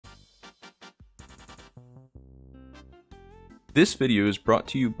This video is brought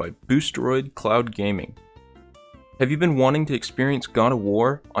to you by Boosteroid Cloud Gaming. Have you been wanting to experience God of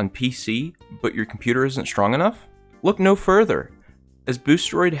War on PC, but your computer isn't strong enough? Look no further, as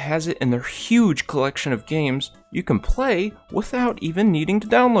Boosteroid has it in their huge collection of games you can play without even needing to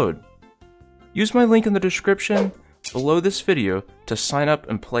download. Use my link in the description below this video to sign up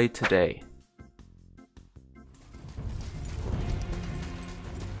and play today.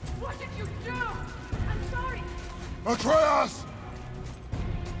 What did you do? I'm sorry. Atreus!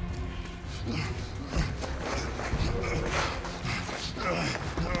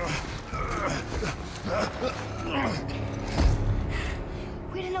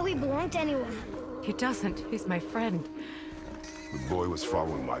 We didn't know he belonged to anyone. He doesn't. He's my friend. The boy was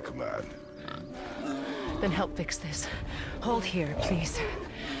following my command. Then help fix this. Hold here, please.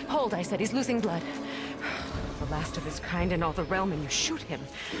 Hold, I said. He's losing blood. The last of his kind in all the realm, and you shoot him.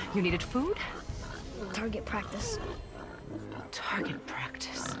 You needed food? Target practice. Target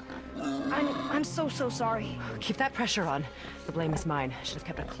practice. I'm so sorry. Keep that pressure on. The blame is mine. Should have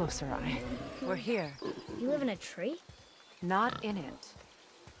kept a closer eye. We're here. You live in a tree? Not in it.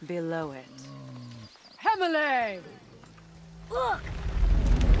 Below it. Hemele! Look!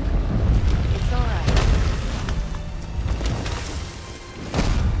 It's all right.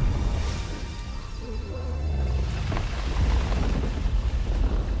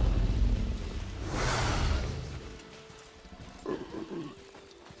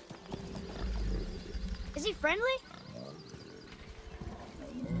 Is he friendly?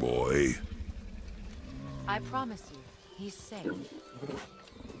 Boy. I promise you, he's safe.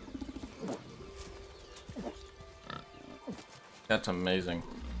 That's amazing.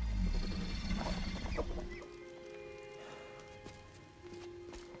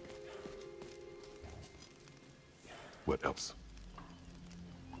 What else?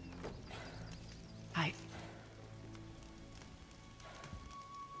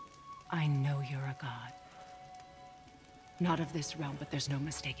 I know you're a god. Not of this realm, but there's no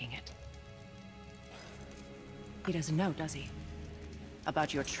mistaking it. He doesn't know, does he?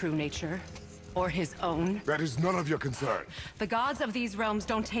 About your true nature? Or his own? That is none of your concern. The gods of these realms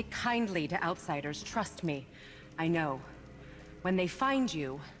don't take kindly to outsiders, trust me. I know. When they find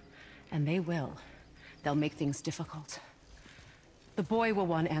you, and they will, they'll make things difficult. The boy will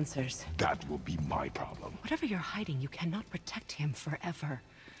want answers. That will be my problem. Whatever you're hiding, you cannot protect him forever.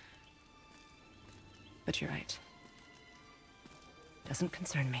 But you're right. Doesn't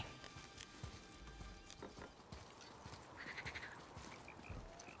concern me.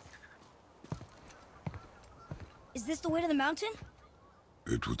 Is this the way to the mountain?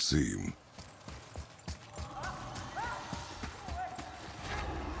 It would seem.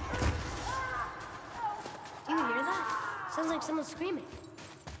 Do you hear that? Sounds like someone screaming.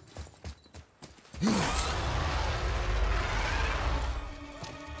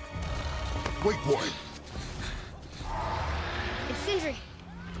 Wait, boy. It's Sindri.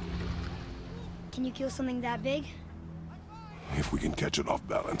 Can you kill something that big? If we can catch it off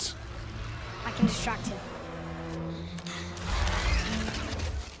balance. I can distract him.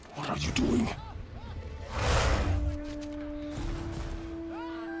 What are you doing?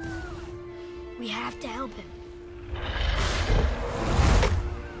 We have to help him.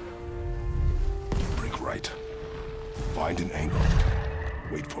 Break right. Find an angle.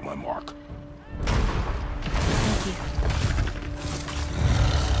 Wait for my mark. Thank you.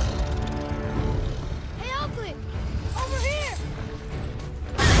 Hey, Oakley! Over here!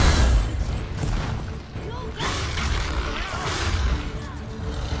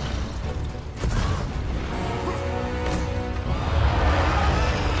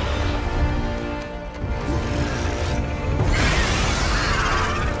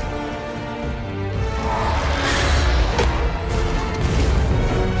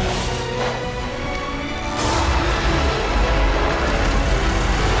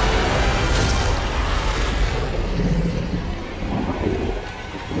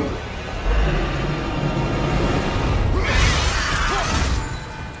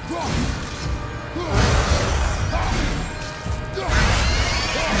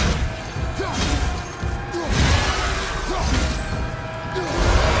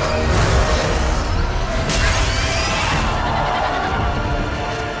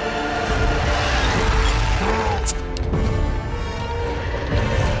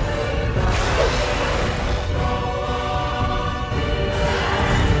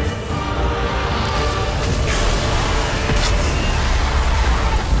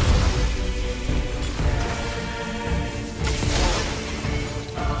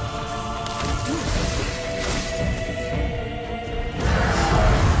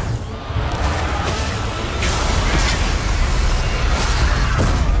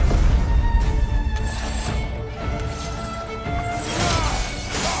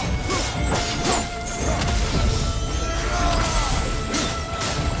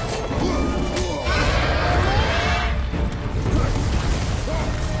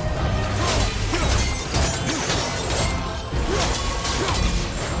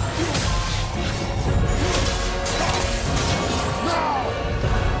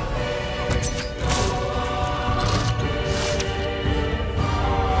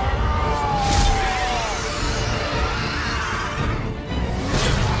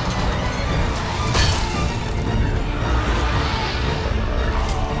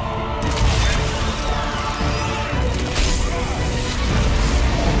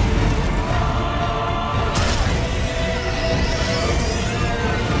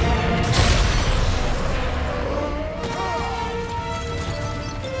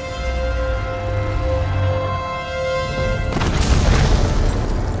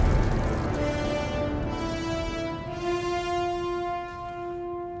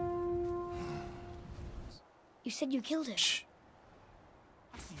 said you killed him. Shh.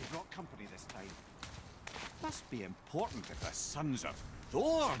 I see you brought company this time. Must be important if the sons of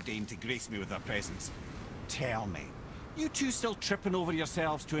Thor deign to grace me with their presence. Tell me, you two still tripping over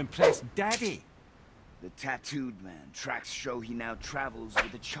yourselves to impress Daddy? The tattooed man. Tracks show he now travels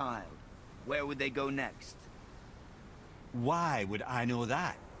with a child. Where would they go next? Why would I know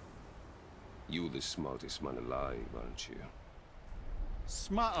that? You're the smartest man alive, aren't you?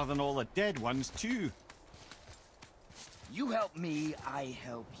 Smarter than all the dead ones, too. You help me, I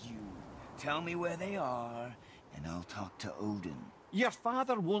help you. Tell me where they are, and I'll talk to Odin. Your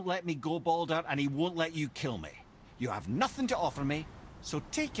father won't let me go, Balder, and he won't let you kill me. You have nothing to offer me, so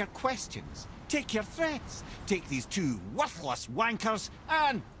take your questions, take your threats, take these two worthless wankers,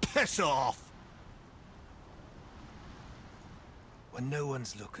 and piss off! When no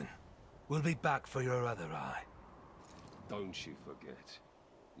one's looking, we'll be back for your other eye. Don't you forget,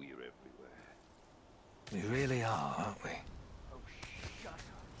 we're everywhere. We really are, aren't we? Oh, shut up.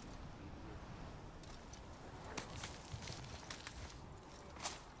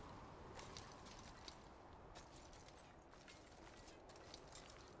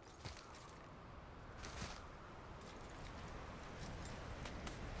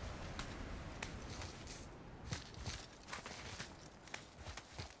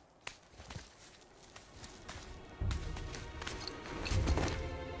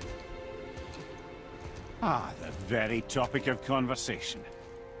 Ah, the very topic of conversation.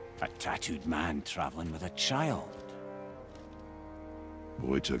 A tattooed man traveling with a child.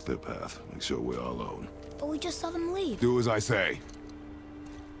 Boy, check their path. Make sure we're all alone. But we just saw them leave. Do as I say.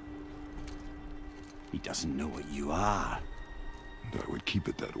 He doesn't know what you are. And I would keep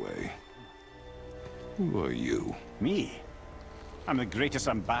it that way. Who are you? Me? I'm the greatest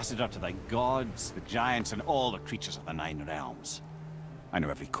ambassador to the gods, the giants, and all the creatures of the Nine Realms. I know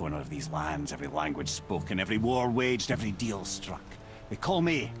every corner of these lands, every language spoken, every war waged, every deal struck. They call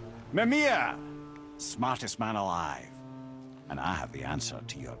me Mimir, smartest man alive. And I have the answer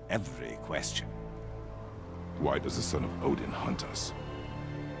to your every question. Why does the son of Odin hunt us?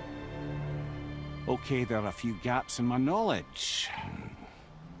 Okay, there are a few gaps in my knowledge.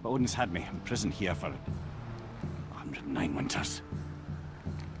 But Odin's had me imprisoned here for 109 winters.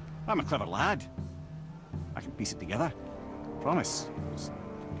 I'm a clever lad. I can piece it together. Promise. Just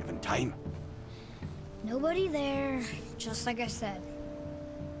given time. Nobody there, just like I said.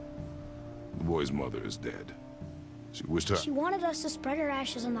 The boy's mother is dead. She wished her... She wanted us to spread her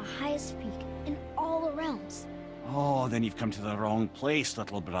ashes on the highest peak in all the realms. Oh, then you've come to the wrong place,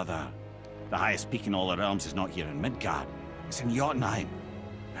 little brother. The highest peak in all the realms is not here in Midgard. It's in Jotunheim,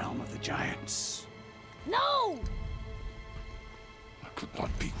 realm of the giants. No! That could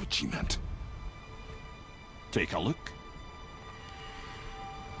not be what she meant. Take a look.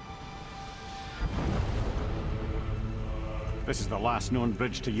 This is the last known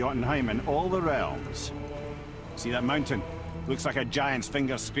bridge to Jotunheim in all the realms. See that mountain? Looks like a giant's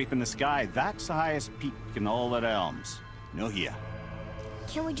finger scraping the sky. That's the highest peak in all the realms. No here.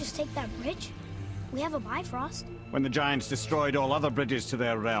 Can't we just take that bridge? We have a Bifrost. When the giants destroyed all other bridges to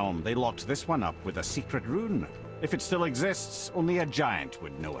their realm, they locked this one up with a secret rune. If it still exists, only a giant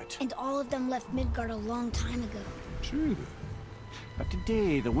would know it. And all of them left Midgard a long time ago. True. But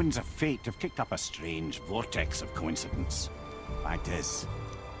today, the winds of fate have kicked up a strange vortex of coincidence. Fact is,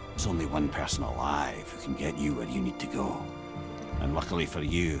 there's only one person alive who can get you where you need to go. And luckily for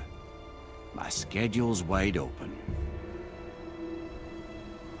you, my schedule's wide open.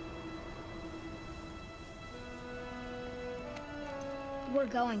 We're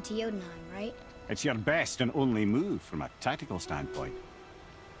going to Jotunheim, right? It's your best and only move from a tactical standpoint.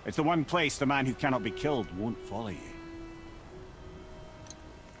 It's the one place the man who cannot be killed won't follow you.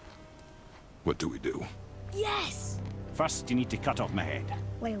 What do we do? Yes! First, you need to cut off my head.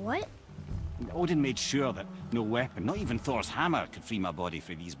 Wait, what? Odin made sure that no weapon, not even Thor's hammer, could free my body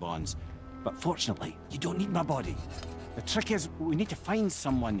from these bonds. But fortunately, you don't need my body. The trick is, we need to find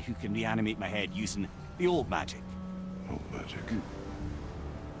someone who can reanimate my head using the old magic. Old magic.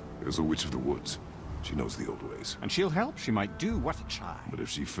 There's a witch of the woods. She knows the old ways. And she'll help, she might do, worth a try. But if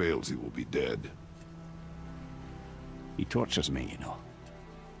she fails, he will be dead. He tortures me, you know.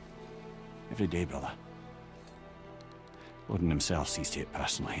 Every day, brother. Odin himself sees to it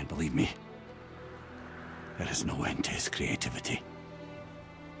personally, and believe me, there is no end to his creativity.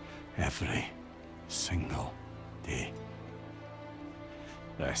 Every single day.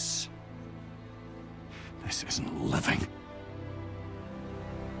 This isn't living.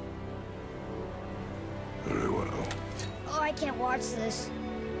 Very well. Oh, I can't watch this.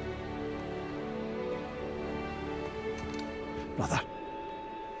 Brother,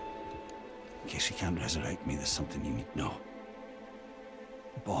 in case she can't resurrect me, there's something you need to know.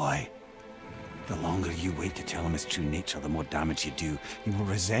 Boy, the longer you wait to tell him his true nature, the more damage you do. He will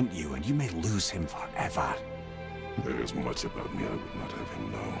resent you, and you may lose him forever. There is much about me I would not have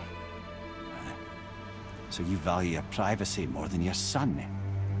him know. So you value your privacy more than your son, eh?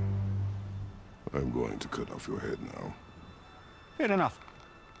 I'm going to cut off your head now. Fair enough.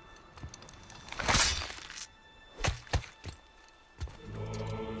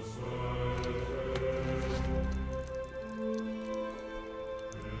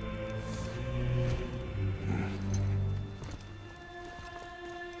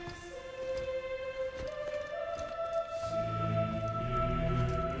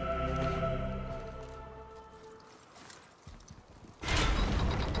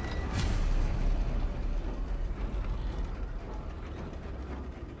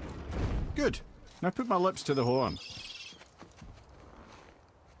 Good. Now put my lips to the horn.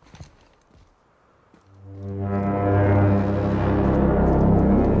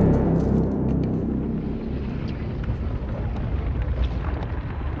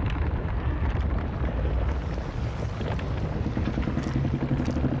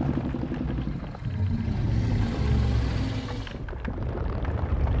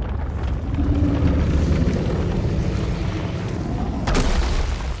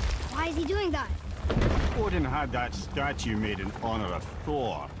 Odin had that statue made in honor of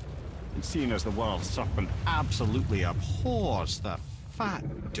Thor. And seeing as the world serpent absolutely abhors the fat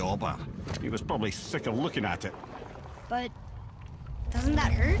dauber, he was probably sick of looking at it. But doesn't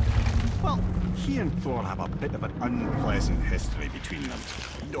that hurt? Well, he and Thor have a bit of an unpleasant history between them.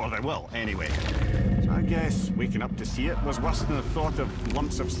 Or they will, anyway. So I guess waking up to see it was worse than the thought of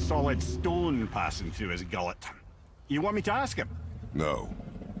lumps of solid stone passing through his gullet. You want me to ask him? No.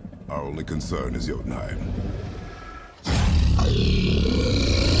 Our only concern is Jotunheim.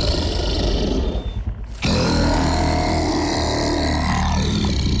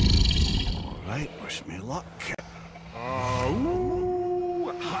 All right, wish me luck.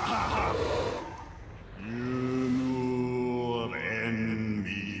 You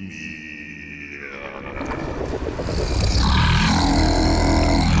envy me.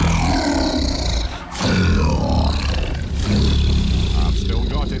 I've still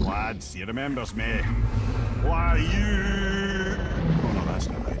got it, lads. He remembers me. Why you? Oh no, that's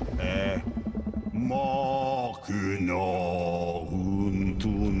not right. Makuna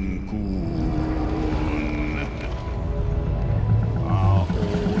huntun kun.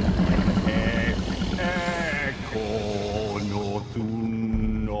 Ekono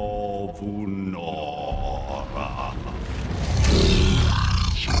thuno vunora.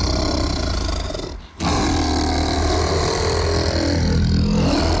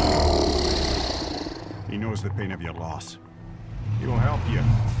 He knows the pain of your loss. He will help you.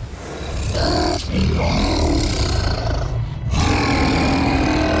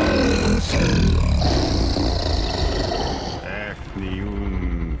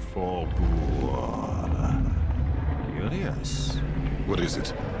 Ethniun Fogur. Curious. What is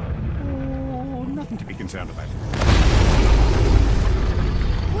it? Oh, nothing to be concerned about.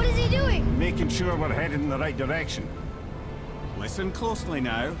 What is he doing? Making sure we're headed in the right direction. Listen closely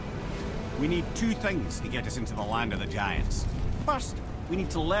now. We need two things to get us into the land of the giants. First, we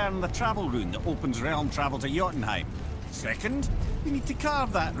need to learn the travel rune that opens realm travel to Jotunheim. Second, we need to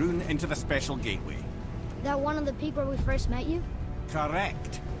carve that rune into the special gateway. That one of the peak where we first met you?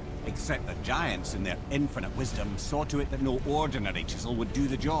 Correct. Except the giants, in their infinite wisdom, saw to it that no ordinary chisel would do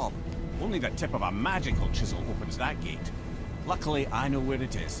the job. Only the tip of a magical chisel opens that gate. Luckily, I know where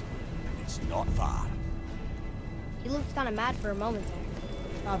it is, and it's not far. He looked kind of mad for a moment there.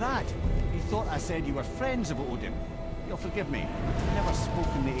 Now that, you thought I said you were friends of Odin. You'll forgive me. I've never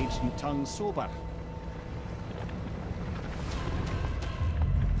spoken the ancient tongue sober.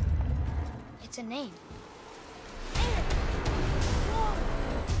 It's a name. There! Whoa!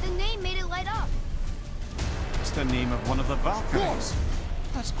 The name made it light up. It's the name of one of the Valkyries.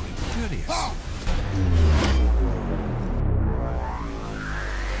 That's quite curious.